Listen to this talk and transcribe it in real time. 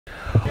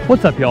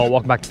What's up, y'all?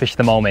 Welcome back to Fish at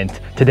the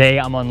Moment. Today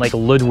I'm on Lake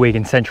Ludwig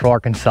in central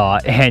Arkansas,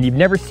 and you've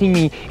never seen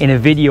me in a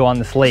video on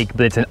this lake,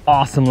 but it's an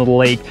awesome little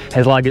lake,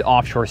 has a lot of good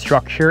offshore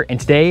structure,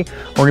 and today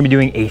we're gonna be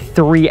doing a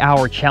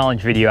 3-hour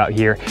challenge video out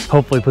here,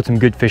 hopefully put some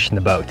good fish in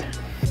the boat.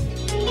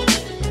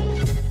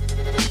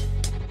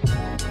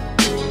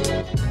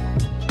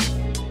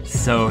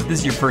 So if this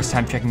is your first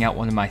time checking out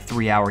one of my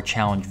 3-hour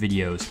challenge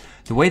videos,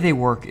 the way they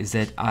work is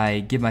that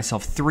I give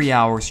myself 3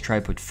 hours to try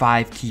to put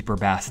 5 keeper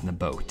bass in the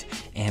boat.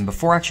 And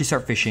before I actually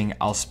start fishing,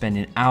 I'll spend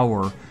an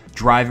hour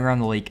driving around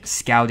the lake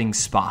scouting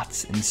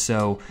spots. And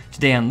so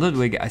today on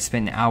Ludwig, I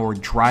spent an hour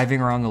driving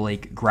around the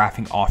lake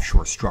graphing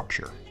offshore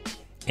structure.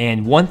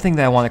 And one thing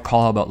that I want to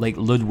call out about Lake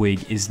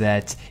Ludwig is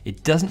that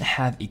it doesn't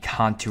have a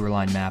contour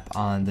line map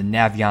on the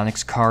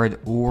Navionics card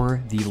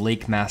or the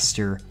Lake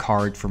Master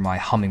card for my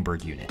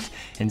Humminbird unit.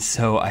 And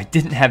so I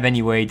didn't have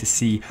any way to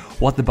see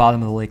what the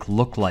bottom of the lake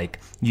looked like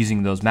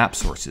using those map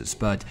sources.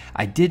 But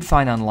I did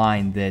find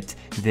online that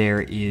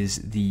there is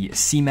the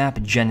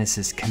CMAP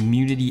Genesis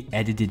community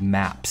edited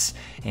maps.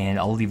 And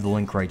I'll leave the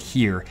link right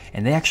here.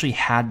 And they actually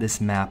had this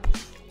map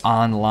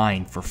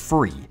online for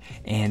free,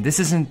 and this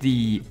isn't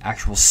the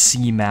actual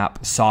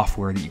CMAP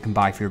software that you can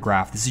buy for your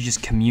graph. This is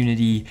just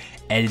community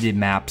edited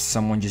maps.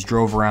 Someone just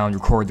drove around,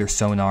 recorded their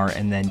sonar,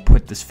 and then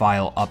put this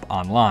file up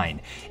online.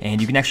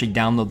 And you can actually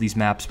download these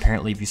maps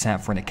apparently if you sign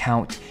up for an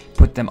account,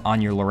 put them on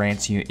your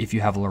Lowrance unit if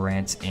you have a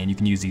Lowrance, and you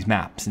can use these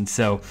maps. And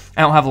so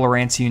I don't have a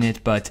Lowrance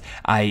unit, but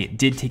I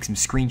did take some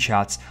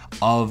screenshots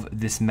of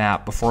this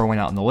map before I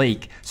went out in the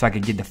lake so I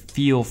could get the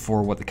feel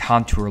for what the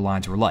contour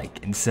lines were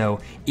like. And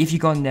so if you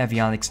go on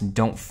Navionics and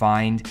don't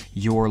find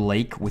your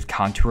lake with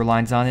contour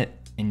lines on it,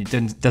 and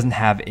it doesn't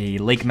have a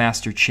Lake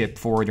Master chip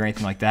for it or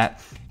anything like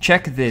that,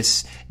 check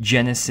this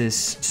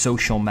Genesis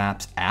Social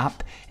Maps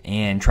app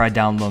and try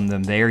downloading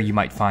them there. You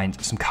might find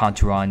some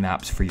contour line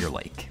maps for your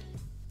lake.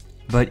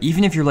 But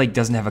even if your lake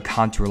doesn't have a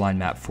contour line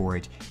map for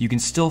it, you can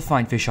still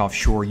find fish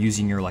offshore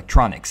using your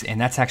electronics. And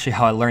that's actually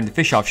how I learned to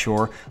fish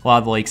offshore. A lot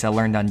of the lakes I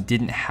learned on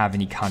didn't have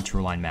any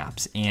contour line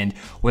maps. And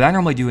what I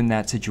normally do in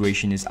that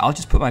situation is I'll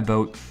just put my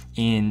boat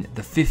in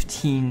the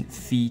 15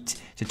 feet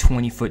to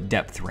 20 foot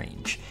depth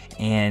range.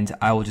 And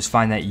I will just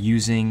find that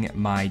using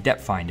my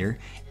depth finder.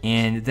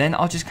 And then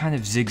I'll just kind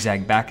of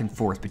zigzag back and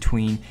forth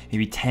between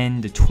maybe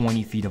 10 to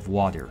 20 feet of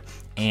water.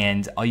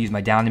 And I'll use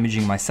my down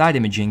imaging and my side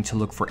imaging to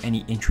look for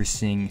any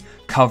interesting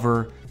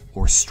cover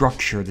or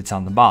structure that's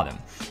on the bottom.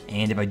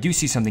 And if I do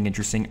see something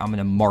interesting, I'm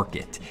gonna mark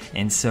it.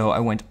 And so I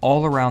went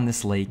all around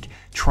this lake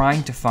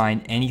trying to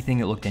find anything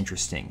that looked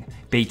interesting.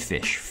 Bait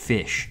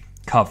fish,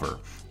 cover.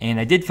 And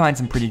I did find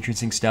some pretty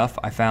interesting stuff.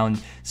 I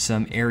found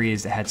some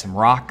areas that had some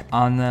rock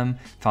on them,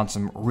 found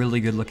some really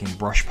good looking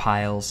brush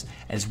piles,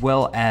 as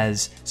well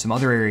as some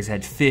other areas that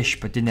had fish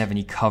but didn't have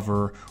any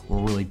cover or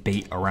really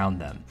bait around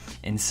them.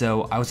 And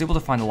so I was able to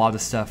find a lot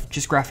of stuff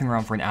just graphing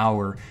around for an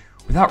hour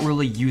without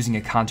really using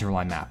a contour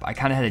line map. I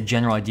kind of had a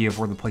general idea of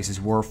where the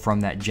places were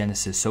from that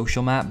Genesis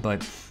social map,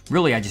 but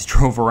really I just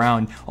drove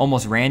around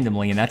almost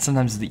randomly, and that's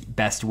sometimes the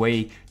best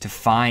way to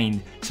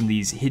find some of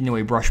these hidden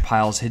away brush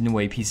piles, hidden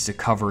away pieces of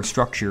cover or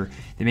structure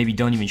that maybe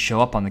don't even show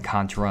up on the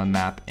contour line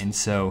map. And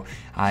so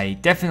I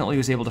definitely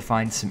was able to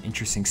find some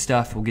interesting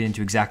stuff. We'll get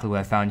into exactly what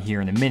I found here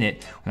in a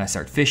minute when I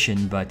start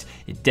fishing, but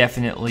it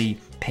definitely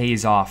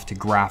pays off to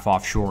graph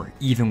offshore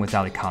even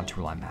without a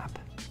contour line map.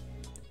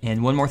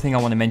 And one more thing I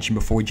want to mention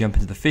before we jump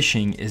into the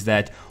fishing is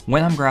that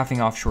when I'm graphing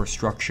offshore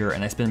structure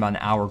and I spend about an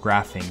hour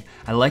graphing,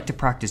 I like to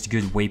practice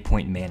good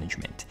waypoint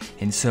management.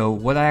 And so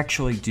what I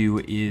actually do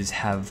is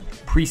have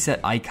preset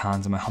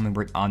icons on my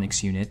Humminbird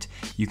Onyx unit.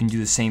 You can do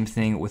the same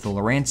thing with a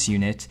Lowrance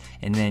unit,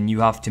 and then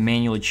you have to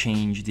manually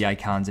change the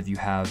icons if you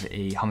have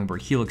a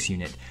Humminbird Helix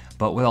unit.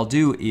 But what I'll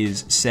do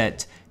is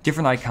set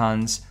different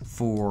icons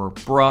for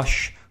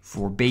brush,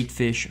 for bait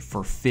fish,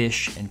 for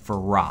fish, and for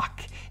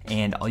rock.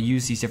 And I'll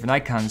use these different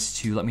icons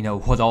to let me know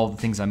what all the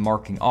things I'm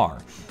marking are.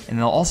 And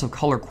then I'll also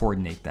color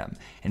coordinate them.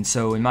 And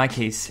so in my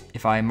case,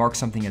 if I mark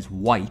something as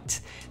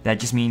white, that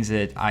just means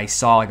that I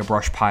saw like a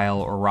brush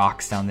pile or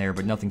rocks down there,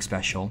 but nothing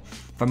special.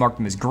 If I mark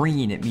them as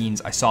green, it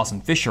means I saw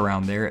some fish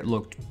around there. It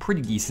looked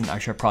pretty decent. I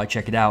should probably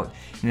check it out.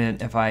 And then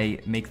if I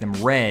make them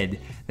red,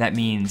 that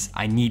means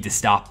I need to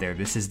stop there.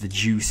 This is the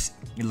juice.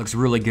 It looks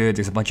really good.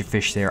 There's a bunch of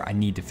fish there. I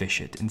need to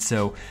fish it. And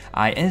so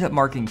I ended up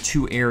marking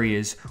 2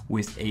 areas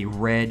with a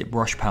red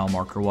brush pile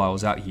marker while I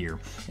was out here.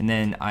 And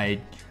then I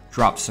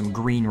dropped some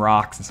green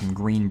rocks and some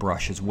green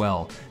brush as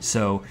well.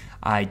 So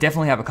I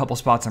definitely have a couple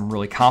spots I'm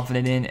really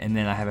confident in, and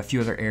then I have a few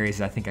other areas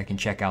that I think I can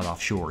check out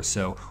offshore.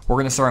 So we're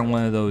gonna start on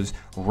one of those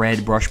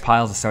red brush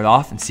piles to start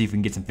off and see if we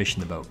can get some fish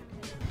in the boat.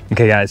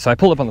 Okay guys, so I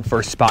pulled up on the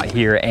first spot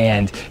here,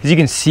 and as you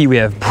can see, we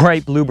have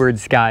bright bluebird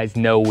skies,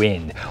 no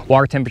wind.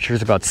 Water temperature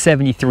is about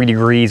 73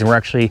 degrees, and we're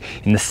actually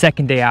in the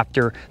second day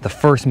after the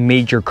first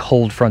major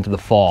cold front of the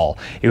fall.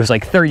 It was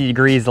like 30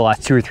 degrees the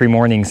last 2 or 3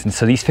 mornings, and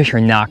so these fish are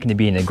not going to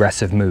be in an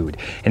aggressive mood.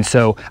 And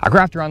so I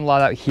graphed around a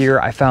lot out here.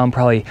 I found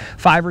probably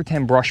 5 or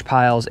 10 brush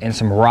piles and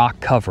some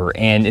rock cover.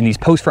 And in these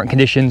post-front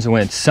conditions,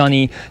 when it's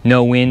sunny,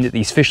 no wind,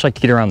 these fish like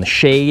to get around the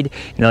shade,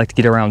 and they like to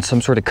get around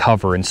some sort of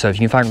cover. And so if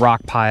you can find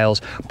rock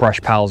piles,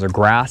 brush piles, or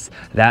grass,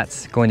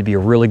 that's going to be a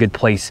really good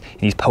place in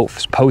these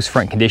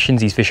post-front conditions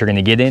these fish are going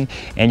to get in.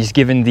 And just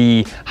given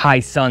the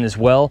high sun as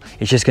well,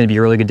 it's just going to be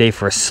a really good day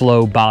for a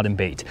slow bottom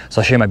bait. So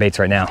I'll show you my baits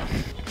right now.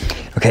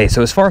 Okay,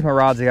 so as far as my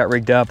rods, I got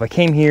rigged up. I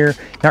came here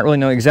not really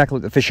knowing exactly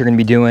what the fish are going to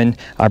be doing.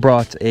 I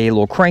brought a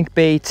little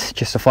crankbait,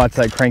 just a flat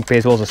side crankbait,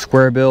 as well as a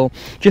square bill,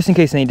 just in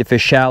case I need to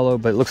fish shallow,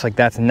 but it looks like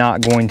that's not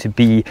going to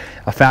be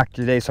a factor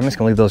today, so I'm just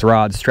going to leave those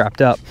rods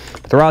strapped up.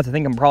 But the rods I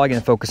think I'm probably going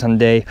to focus on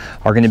today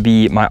are going to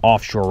be my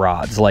offshore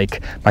rods,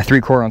 like my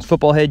 3/4 ounce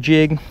football head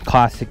jig,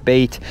 classic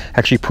bait.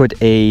 Actually put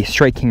a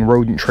Strike King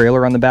Rodent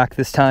trailer on the back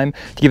this time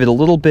to give it a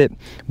little bit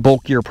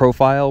bulkier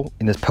profile.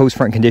 In this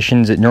post-front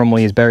conditions, it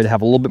normally is better to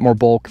have a little bit more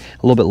bulk,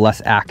 a little bit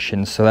less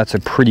action, so that's a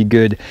pretty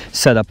good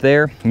setup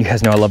there. You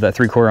guys know I love that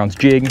 3/4 ounce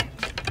jig.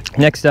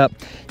 Next up,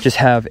 just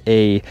have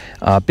a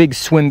big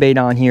swim bait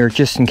on here,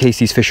 just in case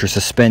these fish are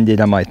suspended.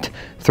 I might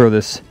throw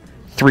this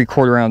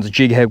 3/4 ounce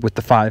jig head with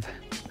the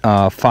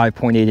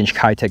 5.8 inch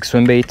Kitech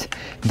swim bait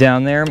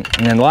down there.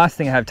 And then the last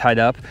thing I have tied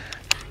up,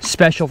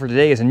 special for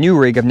today, is a new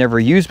rig I've never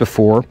used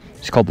before.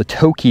 It's called the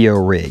Tokyo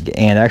Rig,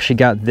 and I actually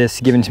got this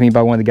given to me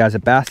by one of the guys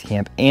at Bass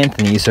Camp,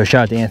 Anthony. So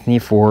shout out to Anthony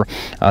for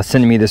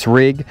sending me this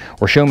rig,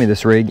 or showing me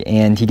this rig,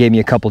 and he gave me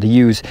a couple to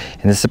use.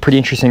 And this is a pretty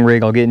interesting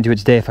rig. I'll get into it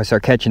today if I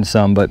start catching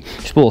some, but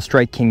just a little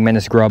Strike King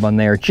Menace grub on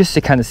there, just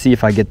to kind of see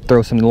if I could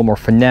throw something a little more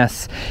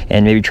finesse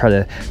and maybe try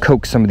to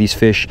coax some of these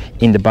fish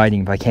into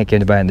biting if I can't get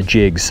them to bite on the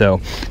jig.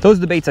 So those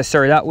are the baits I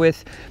started out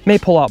with. May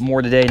pull out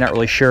more today, not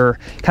really sure.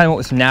 Kind of went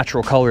with some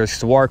natural colors because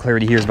the water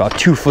clarity here is about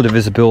 2 foot of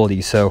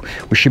visibility, so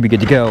we should be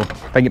good to go.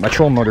 If I can get my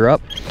trolling motor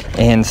up.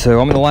 And so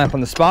I'm going to line up on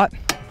the spot.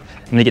 I'm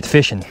going to get to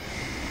fishing.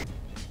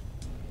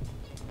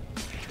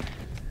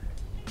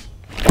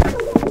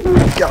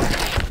 Go.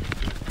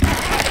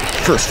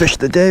 First fish of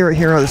the day right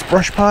here on this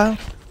brush pile.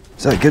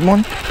 Is that a good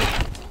one?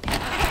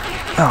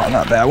 Oh,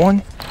 not a bad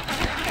one.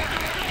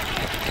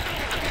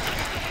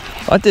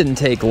 That didn't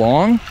take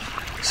long.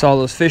 Saw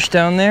those fish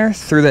down there,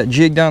 threw that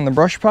jig down the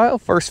brush pile.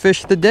 First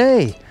fish of the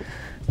day.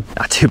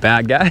 Not too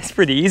bad, guys.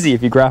 Pretty easy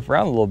if you graph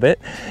around a little bit.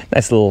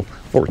 Nice little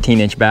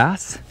 14-inch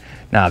bass.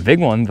 Not a big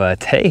one,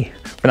 but hey,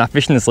 we're not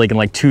fishing this lake in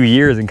like 2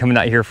 years, and coming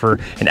out here for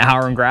an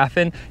hour and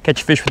graphing,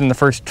 catch a fish within the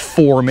first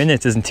 4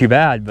 minutes isn't too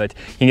bad, but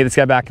you can get this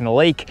guy back in the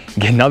lake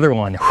and get another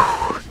one.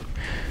 Whew.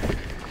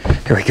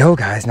 Here we go,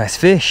 guys. Nice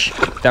fish.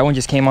 That one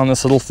just came on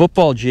this little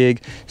football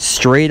jig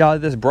straight out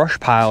of this brush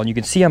pile, and you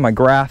can see on my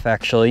graph,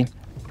 actually,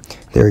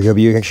 there we go,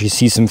 but you can actually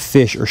see some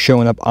fish are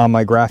showing up on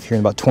my graph here in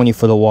about 20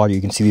 foot of water.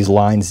 You can see these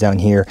lines down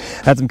here.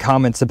 I had some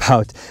comments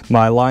about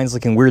my lines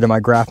looking weird on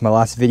my graph my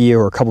last video,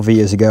 or a couple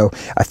videos ago.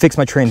 I fixed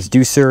my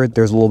transducer.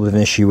 There's a little bit of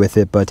an issue with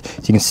it, but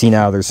as you can see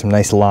now, there's some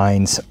nice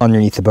lines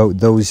underneath the boat.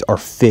 Those are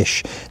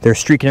fish. They're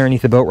streaking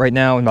underneath the boat right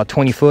now in about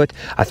 20 foot.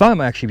 I thought I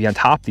might actually be on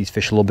top of these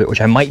fish a little bit, which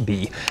I might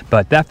be,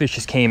 but that fish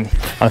just came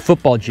on a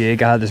football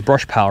jig out of this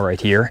brush pile right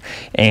here,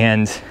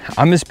 and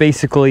I'm just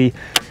basically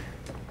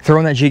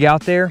throwing that jig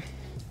out there,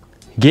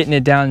 getting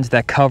it down into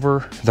that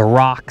cover, the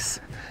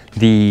rocks,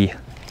 the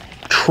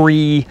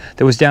tree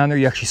that was down there.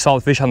 You actually saw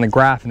the fish on the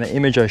graph in the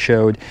image I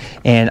showed,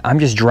 and I'm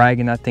just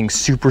dragging that thing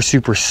super,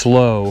 super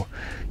slow,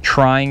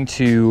 trying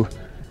to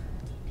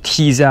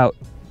tease out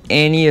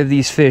any of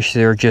these fish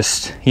that are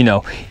just, you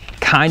know,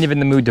 kind of in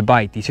the mood to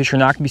bite. These fish are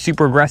not going to be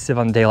super aggressive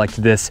on a day like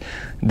this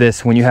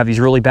when you have these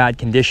really bad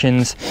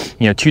conditions,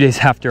 you know, 2 days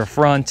after a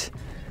front,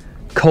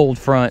 cold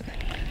front,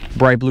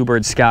 bright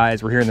bluebird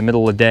skies. We're here in the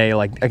middle of the day.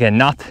 Like, again,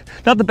 not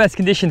the best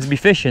conditions to be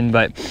fishing,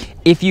 but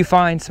if you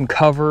find some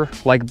cover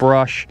like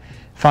brush,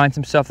 find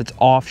some stuff that's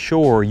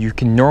offshore, you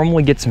can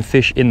normally get some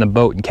fish in the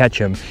boat and catch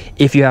them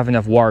if you have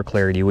enough water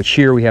clarity, which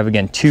here we have,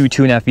 again,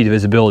 2.5 feet of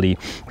visibility,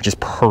 which is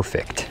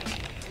perfect.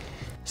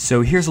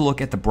 So here's a look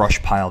at the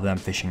brush pile that I'm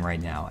fishing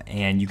right now,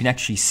 and you can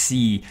actually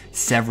see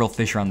several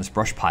fish around this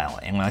brush pile.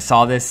 And when I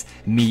saw this,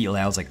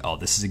 immediately I was like, oh,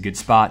 this is a good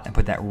spot. I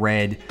put that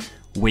red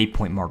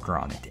waypoint marker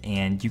on it,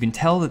 and you can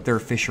tell that there are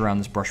fish around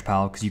this brush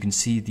pile because you can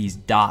see these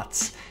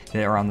dots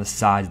that are on the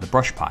sides of the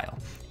brush pile,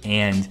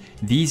 and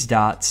these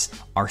dots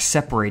are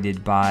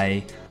separated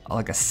by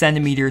like a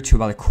centimeter to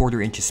about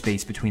 1/4 inch of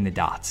space between the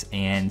dots,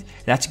 and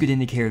that's a good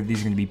indicator that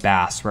these are going to be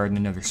bass rather than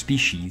another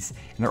species.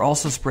 And they're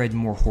also spread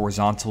more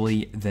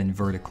horizontally than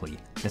vertically.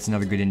 That's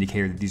another good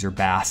indicator that these are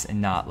bass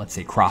and not, let's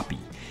say, crappie.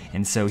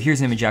 And so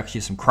here's an image actually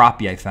of some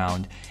crappie I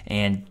found,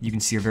 and you can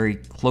see they're very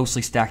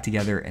closely stacked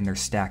together, and they're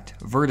stacked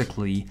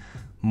vertically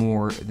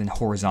more than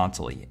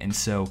horizontally. And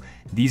so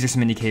these are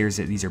some indicators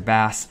that these are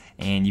bass,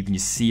 and you can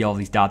just see all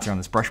these dots around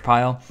this brush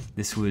pile.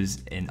 This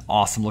was an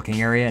awesome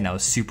looking area, and I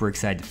was super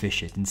excited to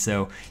fish it. And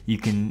so you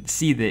can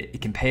see that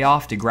it can pay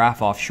off to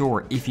graph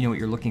offshore if you know what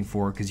you're looking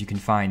for, because you can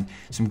find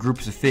some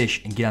groups of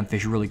fish and get on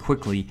fish really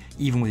quickly,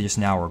 even with just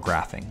an hour of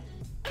graphing.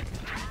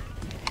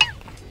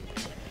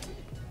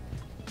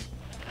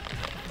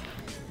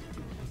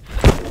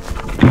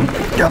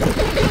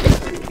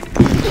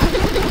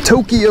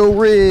 Tokyo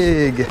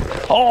Rig.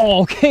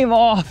 Oh, came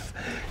off.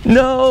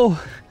 No.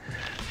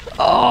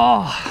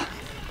 Oh,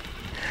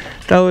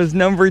 that was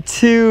number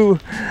 2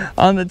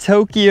 on the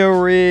Tokyo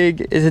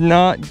Rig. Is it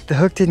not? The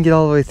hook didn't get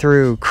all the way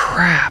through.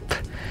 Crap.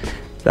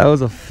 That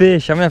was a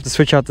fish. I'm gonna have to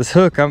switch out this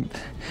hook. I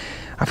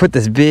put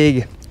this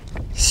big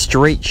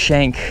straight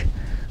shank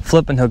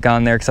flipping hook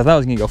on there because I thought I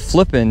was gonna go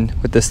flipping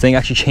with this thing. I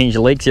actually changed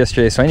lakes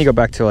yesterday, so I need to go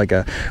back to like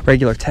a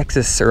regular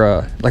Texas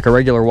or like a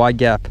regular wide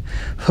gap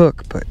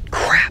hook. But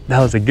crap, that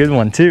was a good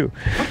one too.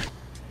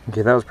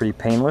 Okay, that was pretty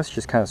painless.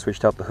 Just kind of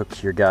switched out the hook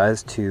here,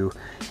 guys, to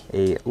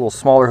a little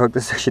smaller hook.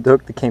 This is actually the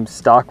hook that came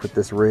stock with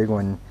this rig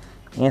when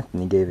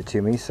Anthony gave it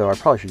to me, so I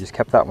probably should just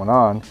kept that one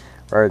on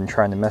rather than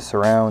trying to mess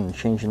around and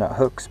changing out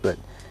hooks. But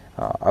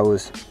I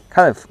was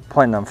kind of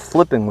planning on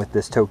flipping with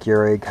this Tokyo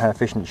Rig, kind of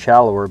fishing it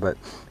shallower, but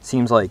it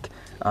seems like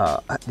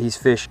these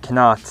fish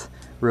cannot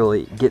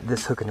really get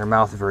this hook in their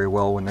mouth very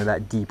well when they're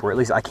that deep, or at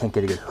least I can't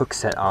get a good hook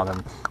set on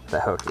them with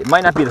that hook. It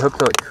might not be the hook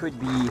though, it could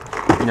be,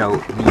 you know,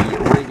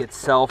 the rig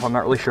itself. I'm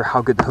not really sure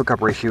how good the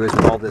hookup ratio is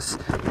with all these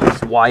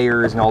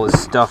wires and all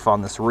this stuff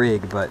on this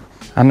rig, but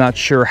I'm not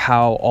sure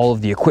how all of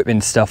the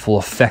equipment stuff will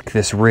affect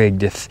this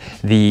rig, if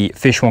the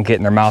fish won't get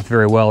in their mouth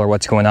very well or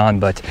what's going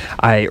on. But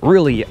I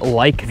really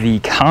like the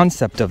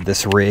concept of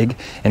this rig,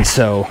 and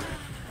so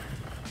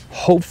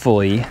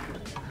hopefully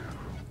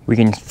we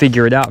can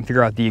figure it out and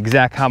figure out the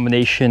exact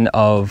combination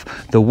of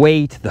the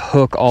weight, the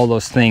hook, all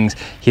those things,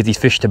 get these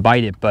fish to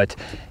bite it. But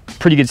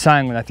pretty good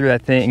sign when I threw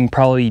that thing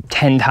probably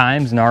 10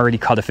 times and I already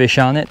caught a fish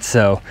on it.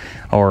 So,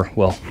 or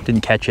well,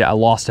 didn't catch it, I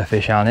lost a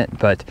fish on it,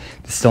 but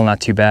it's still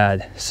not too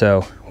bad.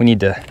 So we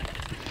need to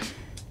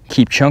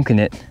keep chunking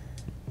it,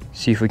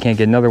 see if we can't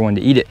get another one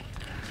to eat it.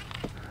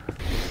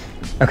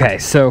 Okay,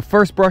 so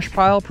first brush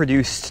pile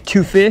produced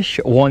 2 fish.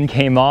 1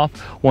 came off,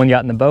 1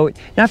 got in the boat.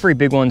 Not very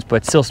big ones,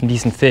 but still some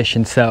decent fish.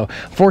 And so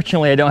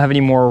fortunately I don't have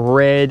any more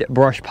red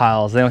brush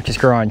piles. They don't just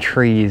grow on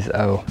trees.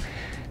 Oh,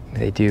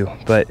 they do.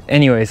 But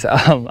anyways,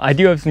 I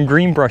do have some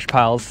green brush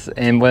piles,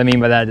 and what I mean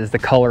by that is the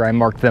color I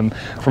marked them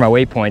for my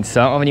waypoints. So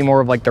I don't have any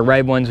more of like the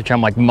red ones, which I'm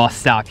like must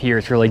stop here,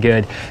 it's really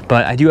good.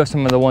 But I do have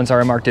some of the ones that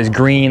are marked as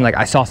green. Like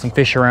I saw some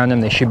fish around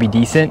them, they should be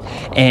decent.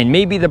 And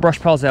maybe the brush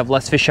piles that have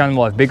less fish on them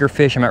will have bigger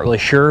fish, I'm not really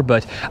sure.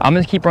 But I'm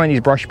gonna keep running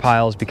these brush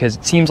piles because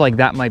it seems like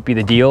that might be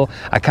the deal.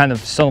 I kind of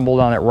stumbled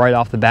on it right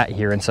off the bat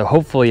here, and so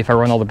hopefully if I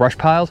run all the brush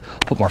piles, I'll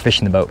put more fish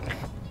in the boat.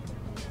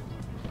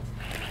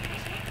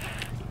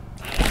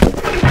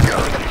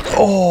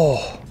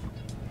 Oh,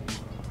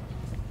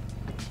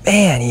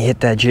 man, he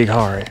hit that jig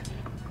hard.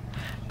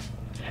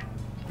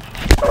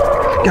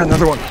 Got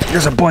another one.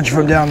 There's a bunch of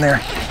them down there.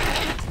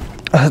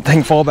 That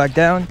thing fall back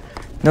down.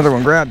 Another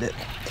one grabbed it.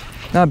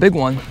 Not a big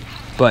one,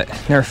 but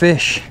they're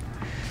fish.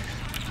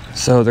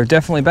 So they're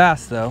definitely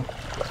bass though.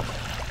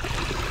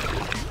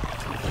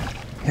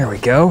 Here we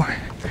go.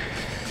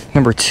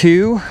 Number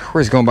 2.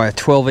 We're just going by a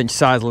 12-inch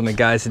size limit,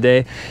 guys,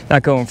 today.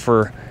 Not going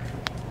for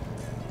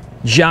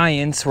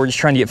giants. We're just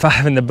trying to get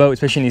 5 in the boat,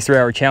 especially in these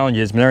 3-hour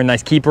challenges. But they're a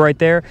nice keeper right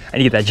there. I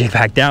need to get that jig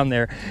back down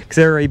there because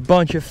there are a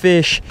bunch of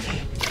fish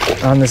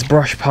on this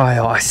brush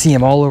pile. I see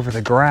them all over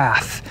the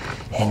graph.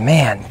 And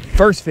man,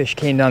 first fish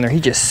came down there, he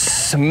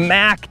just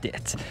smacked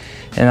it.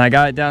 And I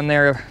got it down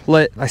there,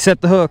 I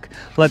set the hook,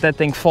 let that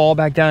thing fall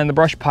back down in the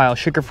brush pile,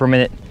 shook her for a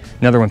minute,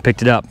 another one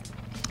picked it up.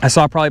 I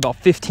saw probably about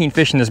 15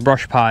 fish in this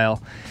brush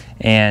pile.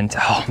 And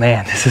oh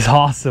man, this is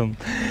awesome.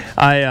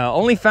 I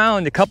only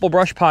found a couple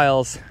brush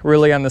piles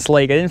really on this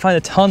lake. I didn't find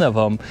a ton of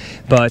them,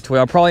 but what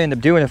I'll probably end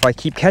up doing if I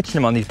keep catching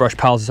them on these brush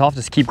piles is I'll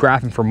just keep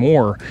graphing for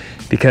more,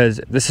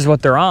 because this is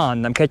what they're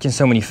on. I'm catching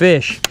so many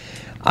fish.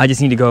 I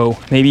just need to go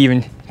maybe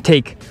even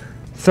take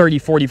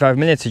 30-45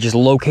 minutes to just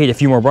locate a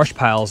few more brush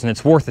piles, and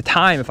it's worth the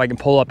time if I can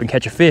pull up and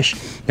catch a fish,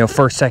 you know,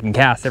 first, second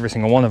cast, every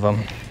single one of them.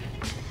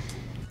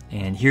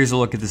 And here's a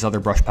look at this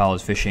other brush pile I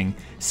was fishing.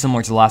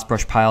 Similar to the last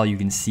brush pile, you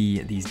can see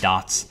these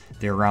dots.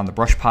 They're around the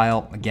brush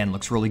pile. Again,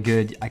 looks really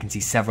good. I can see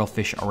several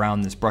fish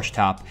around this brush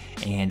top,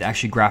 and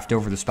actually graphed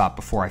over the spot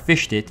before I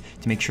fished it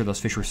to make sure those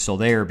fish were still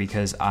there,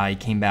 because I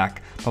came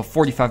back about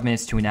 45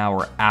 minutes to an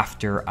hour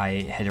after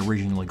I had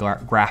originally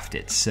graphed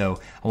it. So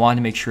I wanted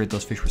to make sure that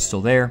those fish were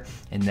still there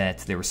and that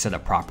they were set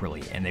up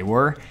properly, and they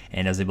were,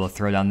 and I was able to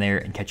throw down there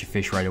and catch a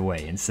fish right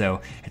away. And so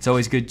it's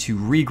always good to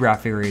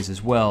re-graph areas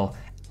as well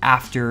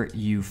after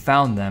you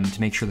found them to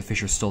make sure the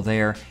fish are still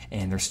there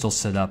and they're still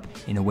set up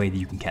in a way that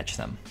you can catch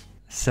them.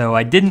 So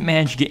I didn't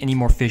manage to get any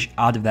more fish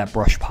out of that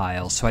brush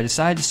pile, so I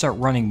decided to start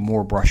running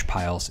more brush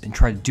piles and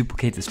try to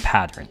duplicate this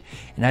pattern.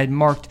 And I had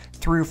marked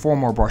 3 or 4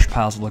 more brush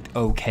piles that looked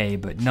okay,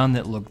 but none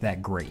that looked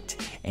that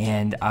great.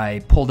 And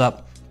I pulled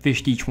up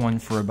fished each one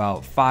for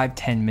about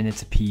 5-10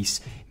 minutes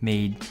apiece,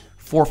 made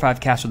 4 or 5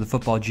 casts with the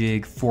football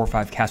jig, 4 or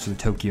 5 casts with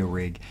the Tokyo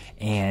rig,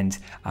 and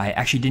I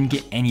actually didn't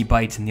get any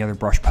bites in the other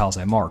brush piles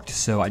I marked.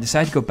 So I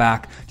decided to go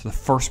back to the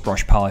first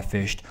brush pile I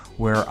fished,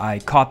 where I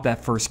caught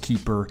that first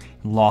keeper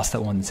and lost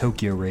that one in the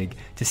Tokyo rig,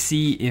 to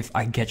see if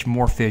I could catch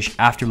more fish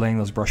after letting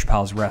those brush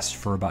piles rest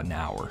for about an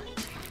hour.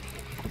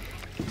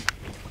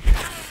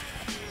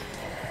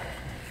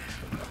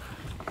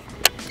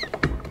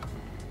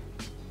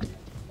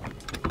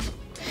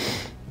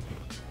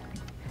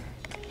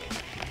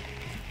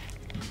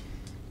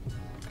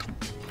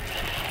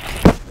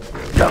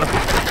 Got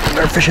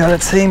another fish out of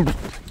that same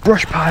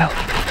brush pile.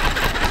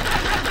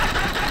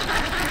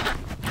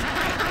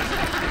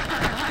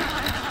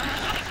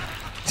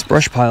 This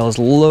brush pile is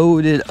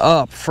loaded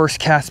up. First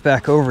cast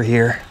back over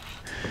here.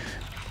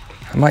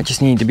 I might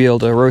just need to be able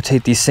to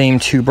rotate these same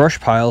 2 brush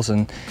piles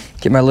and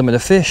get my limit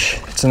of fish.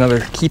 It's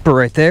another keeper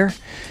right there.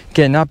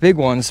 Again, not big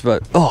ones,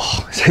 but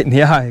oh, it's right in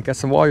the eye. Got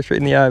some water straight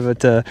in the eye,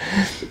 but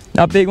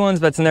not big ones,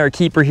 but it's another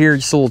keeper here,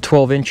 just a little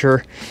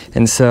 12-incher.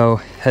 And so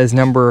has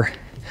number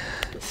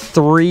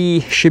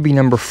 3, should be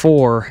number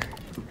 4.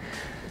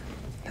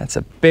 That's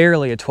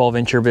barely a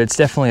 12-incher, but it's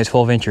definitely a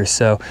 12-incher.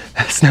 So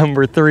that's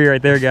number 3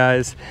 right there,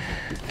 guys.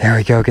 There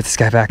we go, get this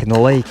guy back in the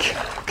lake.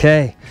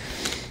 Okay.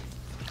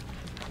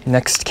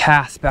 Next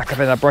cast back up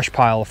in that brush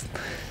pile.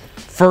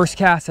 First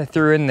cast I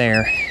threw in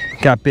there,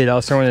 got bit. I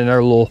was throwing in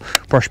another little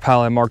brush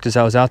pile I marked as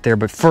I was out there,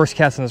 but first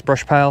cast on this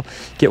brush pile,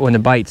 get one to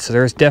bite. So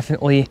there's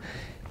definitely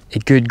a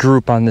good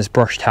group on this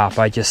brush top.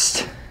 I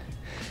just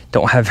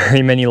don't have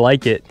very many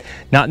like it.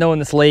 Not knowing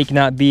this lake,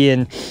 not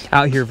being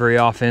out here very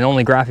often,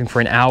 only graphing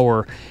for an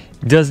hour,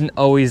 doesn't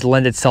always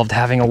lend itself to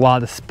having a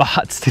lot of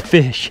spots to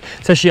fish,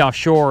 especially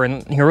offshore.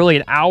 And really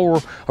an hour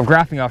of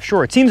graphing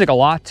offshore, it seems like a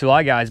lot to a lot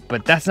of guys,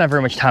 but that's not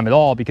very much time at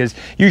all, because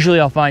usually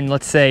I'll find,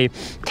 let's say,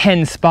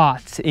 10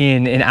 spots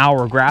in an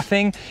hour of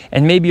graphing,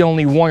 and maybe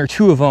only 1 or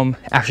 2 of them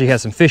actually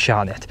has some fish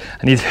on it.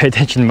 I need to pay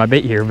attention to my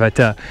bait here, but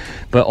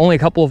only a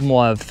couple of them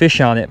will have fish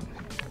on it.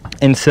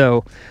 And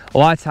so a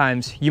lot of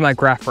times you might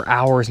graph for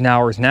hours and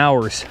hours and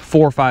hours,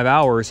 4 or 5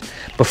 hours,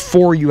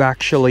 before you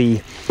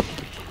actually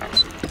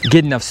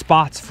get enough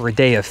spots for a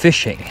day of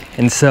fishing.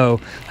 And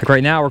so like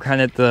right now, we're kind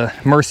of at the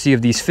mercy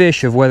of these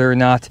fish, of whether or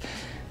not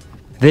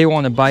they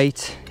want to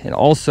bite. And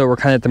also we're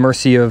kind of at the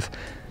mercy of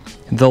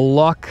the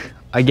luck,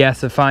 I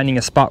guess, of finding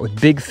a spot with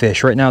big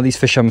fish. Right now, these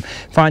fish I'm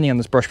finding on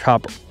this brush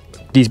top,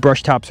 these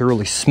brush tops are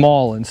really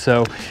small. And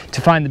so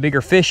to find the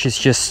bigger fish is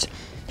just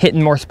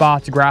hitting more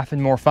spots, graphing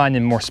more,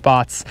 finding more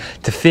spots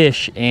to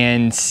fish.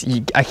 And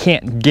I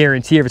can't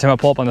guarantee every time I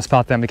pull up on the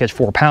spot that I'm gonna catch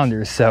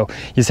 4-pounders. So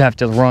you just have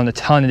to run a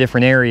ton of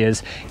different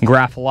areas and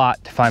graph a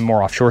lot to find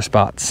more offshore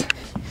spots.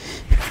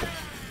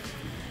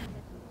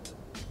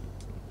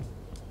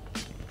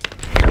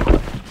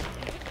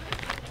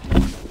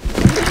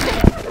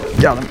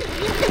 Got him.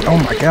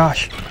 Oh my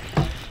gosh.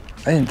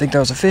 I didn't think that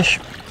was a fish.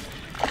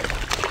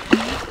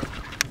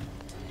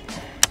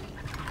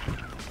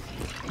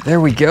 There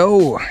we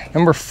go,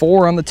 number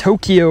 4 on the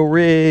Tokyo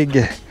rig.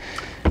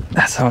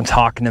 That's what I'm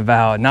talking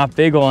about, not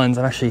big ones.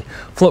 I'm actually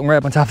floating right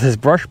up on top of this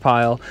brush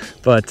pile,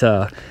 but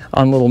on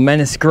a little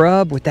menace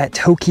grub with that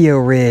Tokyo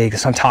rig.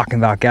 That's what I'm talking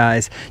about,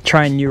 guys.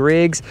 Trying new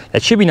rigs.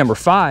 That should be number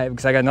 5,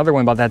 because I got another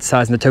one about that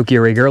size in the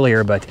Tokyo rig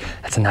earlier, but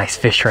that's a nice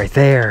fish right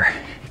there.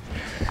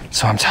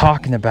 So I'm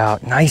talking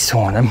about, nice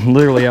one. I'm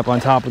literally up on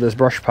top of this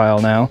brush pile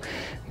now,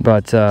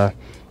 but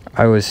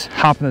I was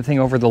hopping the thing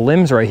over the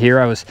limbs right here.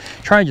 I was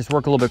trying to just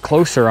work a little bit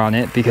closer on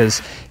it, because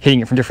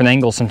hitting it from different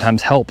angles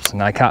sometimes helps.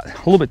 And I got a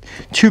little bit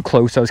too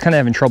close. I was kind of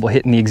having trouble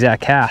hitting the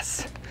exact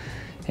cast,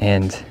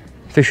 and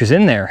fish was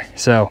in there.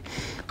 So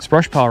this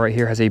brush pile right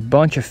here has a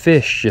bunch of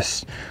fish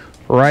just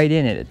right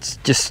in it. It's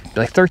just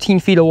like 13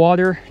 feet of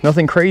water,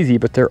 nothing crazy,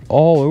 but they're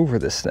all over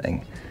this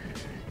thing.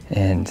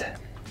 And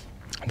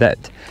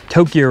that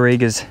Tokyo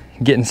rig is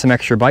getting some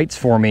extra bites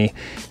for me.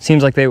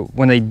 Seems like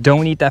when they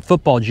don't eat that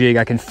football jig,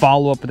 I can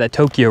follow up with that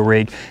Tokyo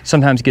rig,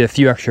 sometimes get a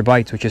few extra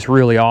bites, which is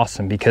really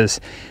awesome, because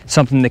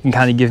something that can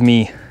kind of give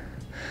me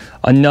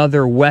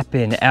another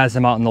weapon as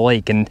I'm out in the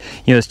lake. And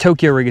you know, this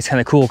Tokyo rig is kind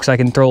of cool because I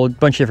can throw a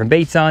bunch of different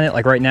baits on it.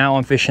 Like right now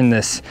I'm fishing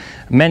this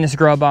menace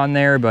grub on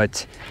there,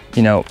 but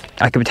you know,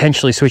 I could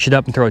potentially switch it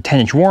up and throw a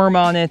 10-inch worm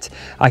on it.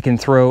 I can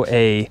throw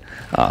a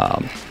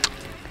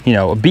you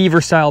know, a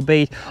beaver style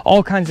bait,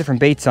 all kinds of different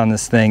baits on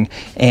this thing.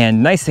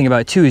 And nice thing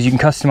about it too is you can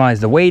customize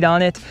the weight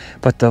on it.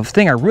 But the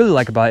thing I really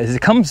like about it is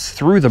it comes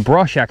through the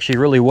brush actually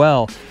really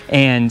well.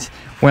 And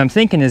what I'm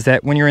thinking is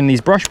that when you're in these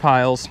brush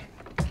piles,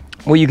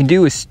 what you can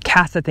do is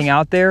cast that thing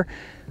out there,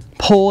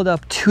 pull it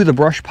up to the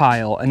brush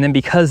pile, and then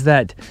because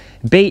that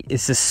bait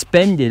is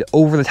suspended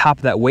over the top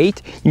of that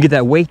weight. You can get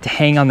that weight to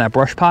hang on that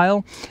brush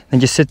pile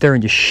and just sit there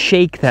and just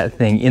shake that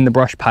thing in the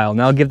brush pile. And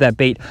that'll give that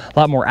bait a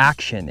lot more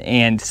action.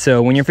 And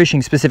so when you're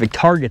fishing specific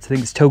targets, I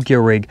think this Tokyo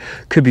rig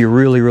could be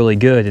really, really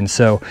good. And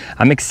so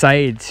I'm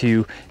excited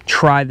to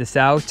try this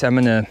out. I'm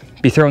gonna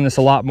be throwing this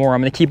a lot more.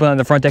 I'm gonna keep it on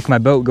the front deck of my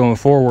boat going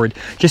forward,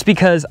 just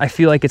because I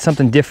feel like it's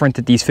something different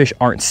that these fish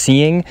aren't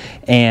seeing,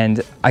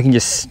 and I can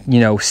just, you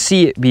know,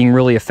 see it being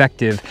really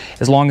effective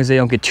as long as they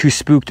don't get too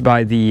spooked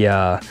by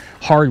the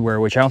hardware,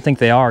 which I don't think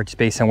they are, just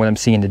based on what I'm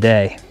seeing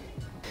today.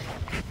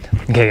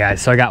 Okay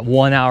guys, so I got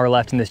 1 hour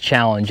left in this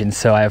challenge, and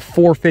so I have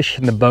 4 fish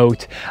in the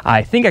boat.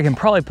 I think I can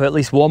probably put at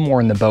least 1 more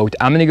in the boat.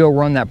 I'm gonna go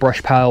run that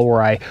brush pile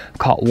where I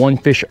caught 1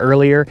 fish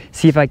earlier,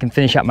 see if I can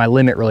finish out my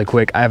limit really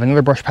quick. I have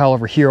another brush pile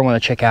over here I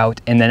wanna check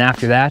out, and then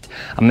after that,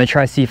 I'm gonna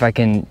try to see if I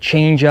can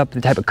change up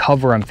the type of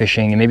cover I'm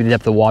fishing and maybe the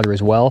depth of the water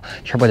as well,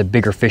 try to put a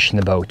bigger fish in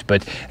the boat.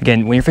 But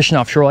again, when you're fishing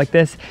offshore like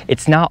this,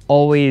 it's not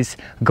always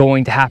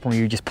going to happen where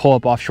you just pull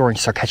up offshore and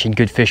start catching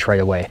good fish right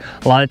away.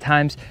 A lot of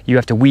times, you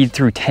have to weed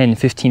through 10,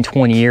 15,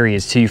 20 areas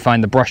till you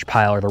find the brush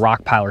pile or the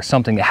rock pile or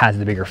something that has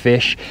the bigger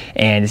fish,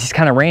 and it's just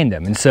kind of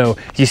random. And so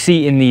as you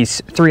see in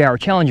these 3-hour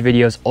challenge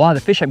videos, a lot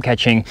of the fish I'm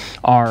catching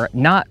are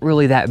not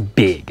really that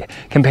big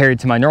compared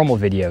to my normal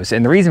videos.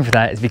 And the reason for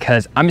that is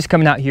because I'm just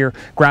coming out here,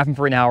 grabbing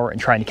for an hour and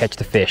trying to catch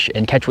the fish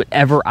and catch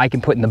whatever I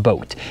can put in the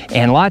boat.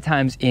 And a lot of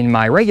times in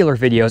my regular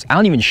videos, I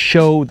don't even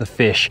show the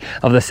fish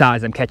of the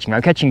size I'm catching.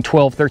 I'm catching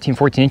 12, 13,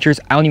 14 inches.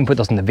 I don't even put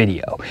those in the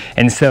video.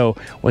 And so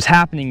what's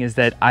happening is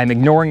that I'm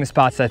ignoring the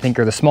spots that I think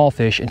are the small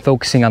fish and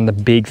focusing on the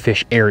big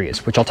fish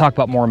areas, which I'll talk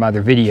about more in my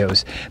other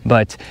videos.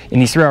 But in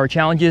these 3-hour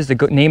challenges, the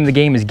name of the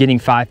game is getting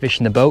 5 fish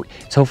in the boat.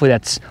 So hopefully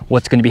that's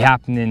what's going to be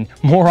happening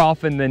more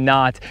often than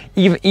not.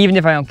 Even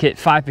if I don't get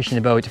 5 fish in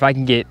the boat, if I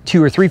can get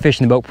 2 or 3 fish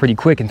in the boat pretty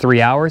quick in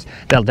 3 hours,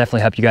 that'll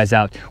definitely help you guys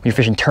out when you're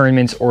fishing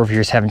tournaments or if you're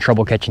just having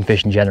trouble catching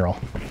fish in general.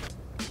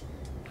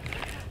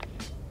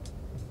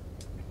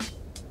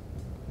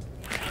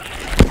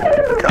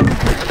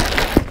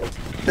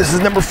 This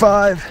is number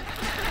 5,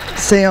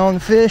 Sail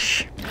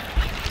fish.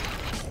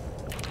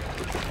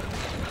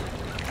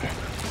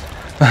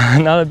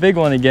 Not a big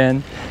one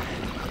again,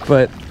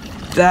 but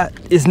that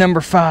is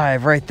number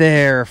 5 right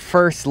there.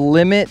 First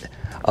limit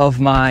of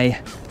my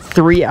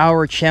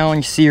 3-hour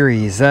challenge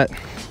series. That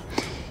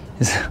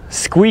is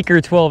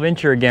squeaker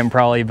 12-incher again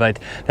probably, but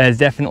that is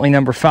definitely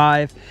number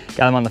 5.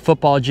 Got them on the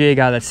football jig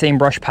out of that same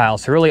brush pile.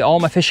 So really all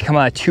my fish come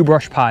out of 2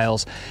 brush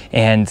piles,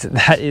 and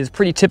that is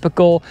pretty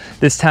typical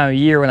this time of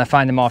year when I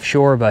find them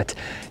offshore, but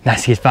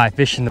nice to get 5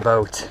 fish in the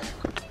boat.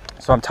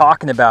 So I'm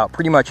talking about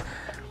pretty much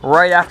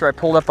right after I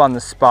pulled up on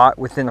the spot,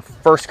 within the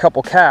first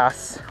couple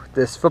casts,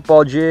 this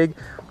football jig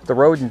with the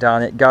rodent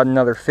on it, got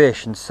another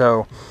fish. And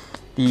so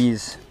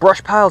these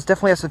brush piles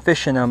definitely have some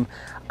fish in them.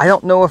 I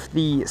don't know if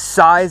the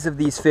size of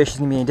these fish is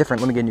gonna be any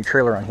different. Let me get a new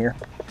trailer on here.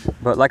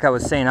 But like I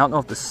was saying, I don't know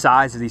if the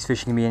size of these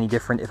fish can be any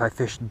different if I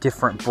fish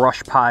different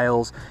brush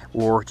piles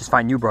or just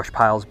find new brush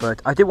piles.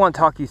 But I did want to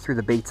talk you through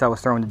the baits I was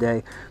throwing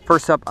today.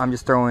 First up, I'm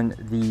just throwing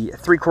the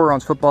 3/4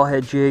 ounce football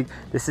head jig.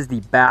 This is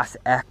the Bass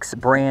X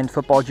brand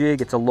football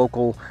jig. It's a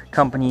local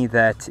company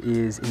that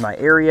is in my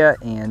area,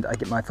 and I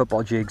get my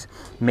football jigs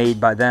made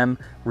by them.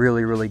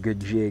 Really, really good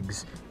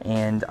jigs.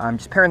 And I'm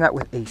just pairing that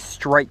with a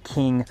Strike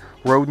King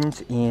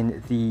rodent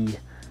in the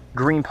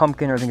green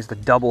pumpkin, or I think it's the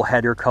double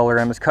header color.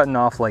 I'm just cutting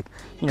off like,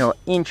 you know, an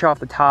inch off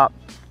the top,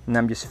 and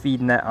I'm just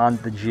feeding that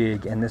onto the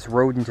jig. And this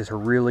rodent is a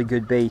really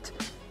good bait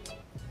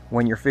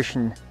when you're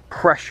fishing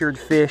pressured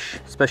fish,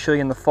 especially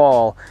in the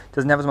fall. It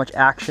doesn't have as much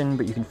action,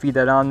 but you can feed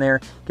that on there.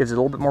 Gives it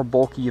a little bit more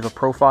bulky of a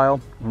profile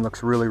and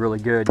looks really, really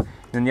good. And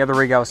then the other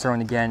rig I was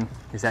throwing again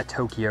is that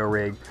Tokyo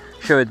rig.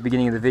 Showed at the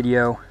beginning of the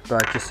video,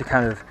 but just to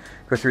kind of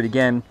go through it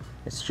again,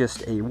 it's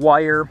just a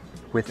wire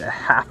with a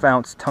 1/2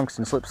 ounce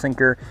tungsten slip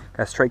sinker,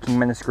 got a Strike King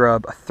menace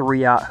grub, a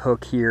 3/0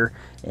 hook here,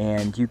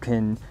 and you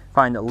can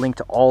find a link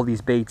to all these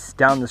baits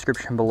down in the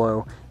description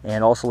below,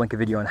 and also link a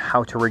video on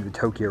how to rig the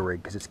Tokyo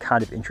rig, because it's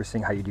kind of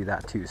interesting how you do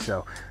that too.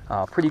 So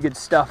pretty good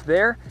stuff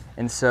there.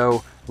 And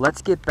so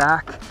let's get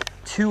back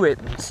to it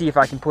and see if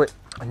I can put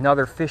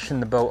another fish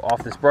in the boat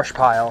off this brush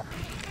pile.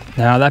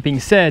 Now that being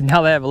said,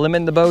 now that I have a limit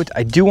in the boat,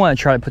 I do want to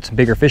try to put some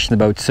bigger fish in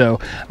the boat. So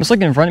I'm just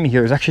looking in front of me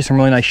here. There's actually some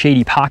really nice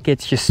shady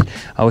pockets, just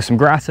with some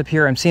grass up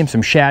here. I'm seeing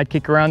some shad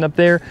kick around up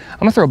there. I'm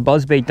gonna throw a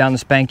buzz bait down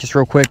this bank just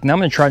real quick, and I'm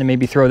gonna try to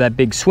maybe throw that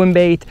big swim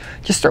bait.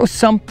 Just throw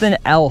something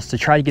else to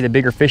try to get a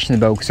bigger fish in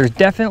the boat, because there's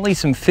definitely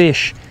some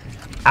fish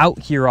out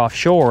here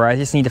offshore. I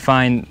just need to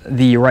find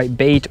the right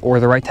bait or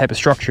the right type of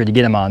structure to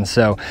get them on.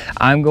 So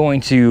I'm going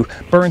to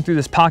burn through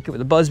this pocket with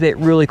a buzz bait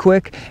really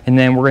quick, and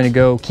then we're going to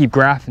go keep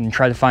graphing and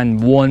try to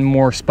find one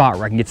more spot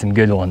where I can get some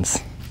good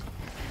ones.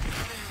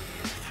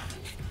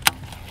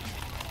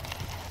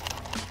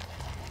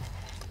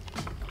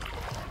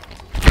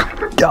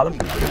 Got him.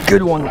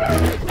 Good one.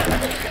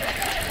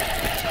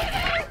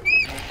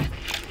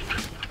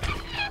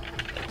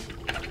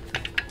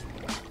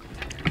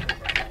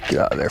 Get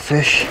out of there,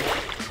 fish.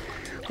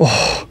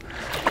 Oh,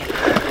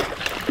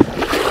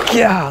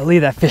 golly,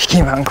 that fish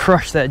came out and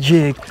crushed that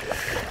jig.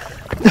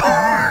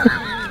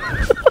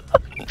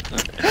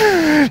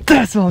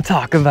 That's what I'm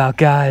talking about,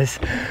 guys.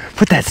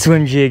 Put that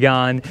swim jig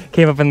on,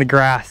 came up in the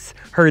grass,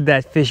 heard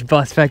that fish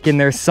bust back in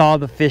there, saw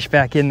the fish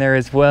back in there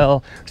as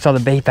well, saw the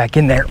bait back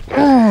in there.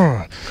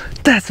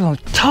 That's what I'm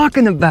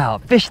talking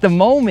about. Fish the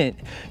moment.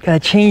 Gotta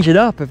change it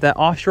up. If that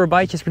offshore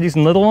bite just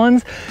producing little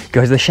ones,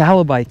 go to the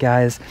shallow bite,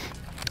 guys.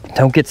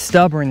 Don't get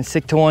stubborn and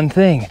stick to one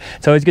thing.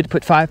 It's always good to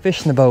put 5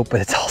 fish in the boat,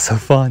 but it's also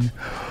fun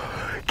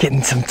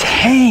getting some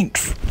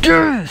tanks.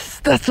 Yes,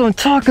 that's what I'm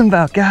talking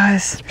about,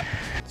 guys.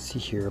 Let's see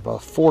here,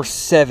 about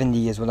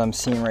 470 is what I'm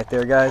seeing right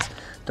there, guys.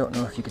 Don't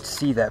know if you could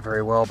see that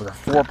very well, but a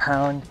 4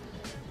 pound,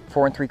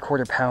 4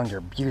 3/4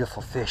 pounder,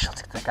 beautiful fish.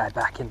 Let's get that guy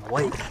back in the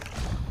lake.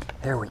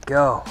 There we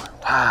go.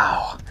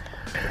 Wow.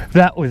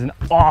 That was an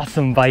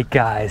awesome bite,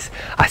 guys.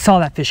 I saw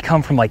that fish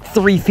come from like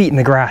 3 feet in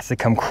the grass to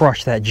come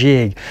crush that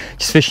jig.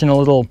 Just fishing a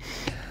little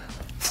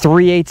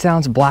 3/8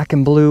 ounce black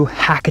and blue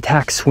hack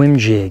attack swim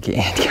jig.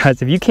 And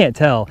guys, if you can't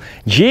tell,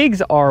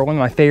 jigs are one of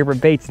my favorite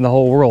baits in the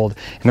whole world.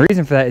 And the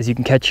reason for that is you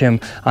can catch them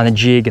on a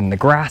jig in the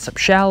grass up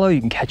shallow, you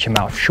can catch them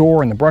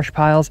offshore in the brush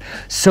piles.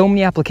 So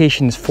many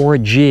applications for a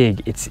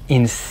jig, it's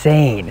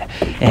insane.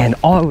 And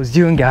all I was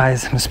doing,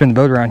 guys, I'm gonna spin the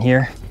boat around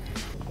here.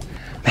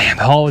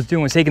 Man, all I was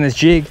doing was taking this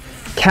jig,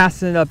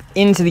 casting it up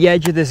into the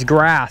edge of this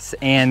grass.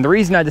 And the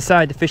reason I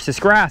decided to fish this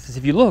grass is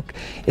if you look,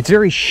 it's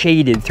very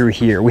shaded through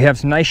here. We have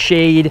some nice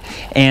shade,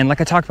 and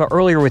like I talked about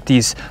earlier with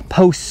these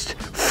post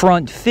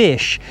front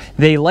fish,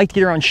 they like to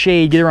get around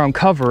shade, get around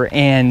cover.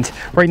 And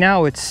right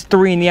now it's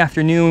 3 in the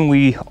afternoon.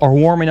 We are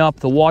warming up,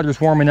 the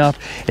water's warming up.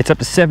 It's up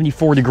to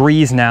 74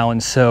 degrees now,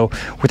 and so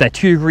with that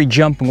 2-degree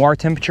jump in water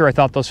temperature, I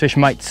thought those fish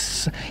might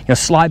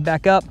slide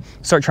back up,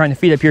 start trying to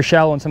feed up here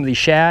shallow on some of these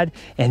shad,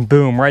 and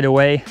boom, right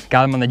away,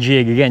 got them on the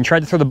jig. Again,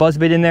 tried to throw the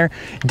buzzbait in there,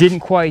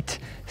 didn't quite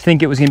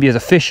think it was gonna be as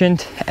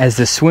efficient as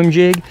the swim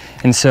jig,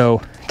 and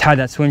so tied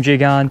that swim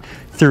jig on,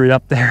 threw it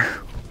up there.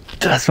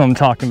 That's what I'm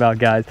talking about,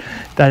 guys.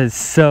 That is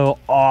so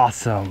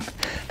awesome.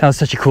 That was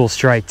such a cool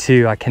strike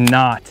too. I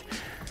cannot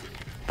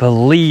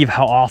believe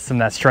how awesome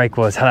that strike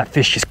was, how that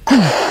fish just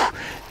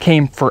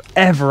came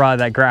forever out of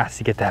that grass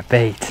to get that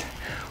bait.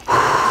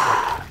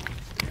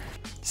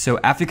 So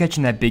after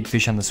catching that big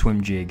fish on the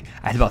swim jig,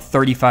 I had about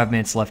 35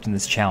 minutes left in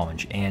this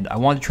challenge, and I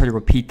wanted to try to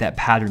repeat that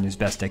pattern as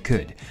best I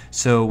could.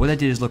 So what I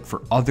did is look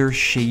for other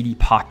shady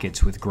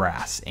pockets with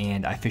grass,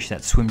 and I fished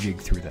that swim jig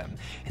through them.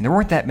 And there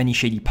weren't that many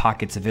shady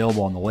pockets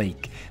available on the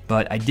lake,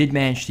 but I did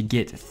manage to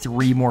get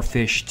 3 more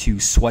fish to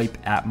swipe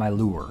at my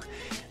lure.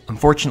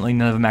 Unfortunately,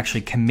 none of them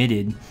actually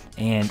committed,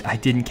 and I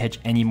didn't catch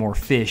any more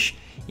fish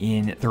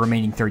in the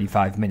remaining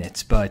 35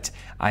 minutes, but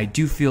I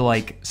do feel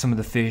like some of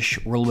the fish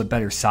were a little bit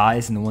better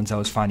size than the ones I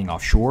was finding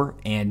offshore,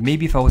 and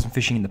maybe if I wasn't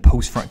fishing in the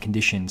post-front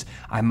conditions,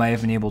 I might have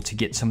been able to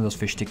get some of those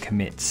fish to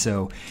commit.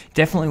 So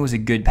definitely was a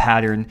good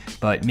pattern,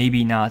 but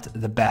maybe not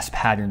the best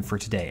pattern for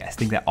today. I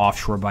think that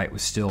offshore bite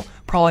was still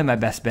probably my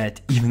best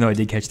bet, even though I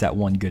did catch that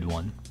one good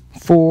one.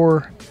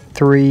 4,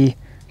 3,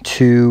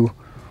 2,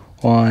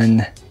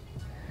 1.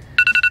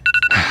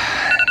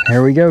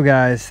 There we go,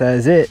 guys. That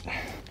is it.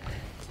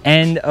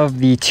 End of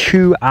the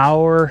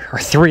 2-hour or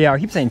 3-hour, I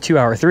keep saying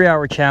 2-hour,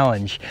 3-hour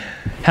challenge.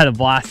 Had a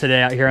blast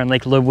today out here on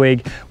Lake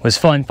Ludwig. It was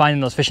fun finding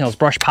those fish in those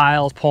brush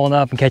piles, pulling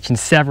up and catching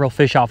several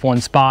fish off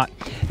one spot.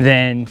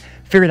 Then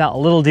figured out a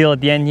little deal at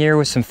the end here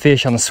with some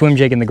fish on the swim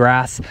jig in the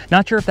grass.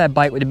 Not sure if that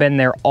bite would have been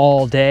there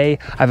all day.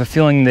 I have a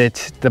feeling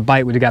that the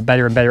bite would have got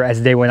better and better as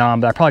the day went on,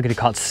 but I probably could have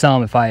caught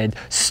some if I had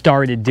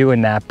started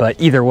doing that. But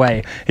either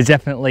way, it's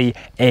definitely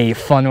a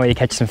fun way to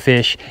catch some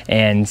fish.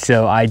 And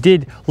so I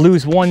did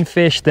lose 1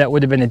 fish that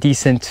would have been a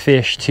decent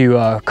fish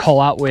to call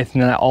out with,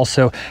 and then I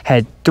also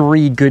had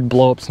 3 good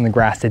blowups in the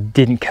grass that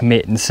didn't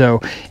commit. And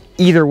so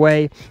either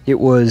way, it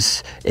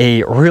was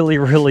a really,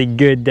 really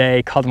good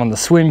day. Caught him on the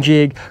swim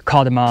jig,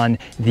 caught him on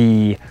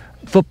the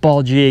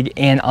football jig,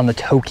 and on the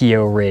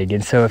Tokyo rig.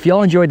 And so if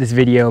y'all enjoyed this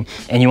video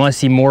and you want to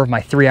see more of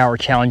my 3-hour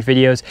challenge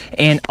videos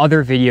and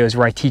other videos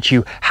where I teach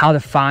you how to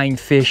find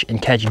fish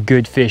and catch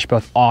good fish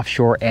both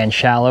offshore and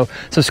shallow,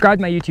 subscribe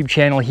to my YouTube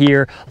channel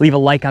here, leave a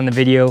like on the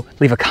video,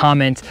 leave a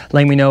comment,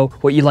 letting me know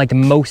what you liked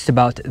most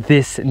about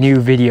this new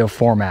video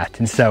format.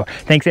 And so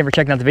thanks again for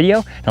checking out the video,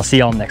 and I'll see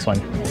y'all in the next one.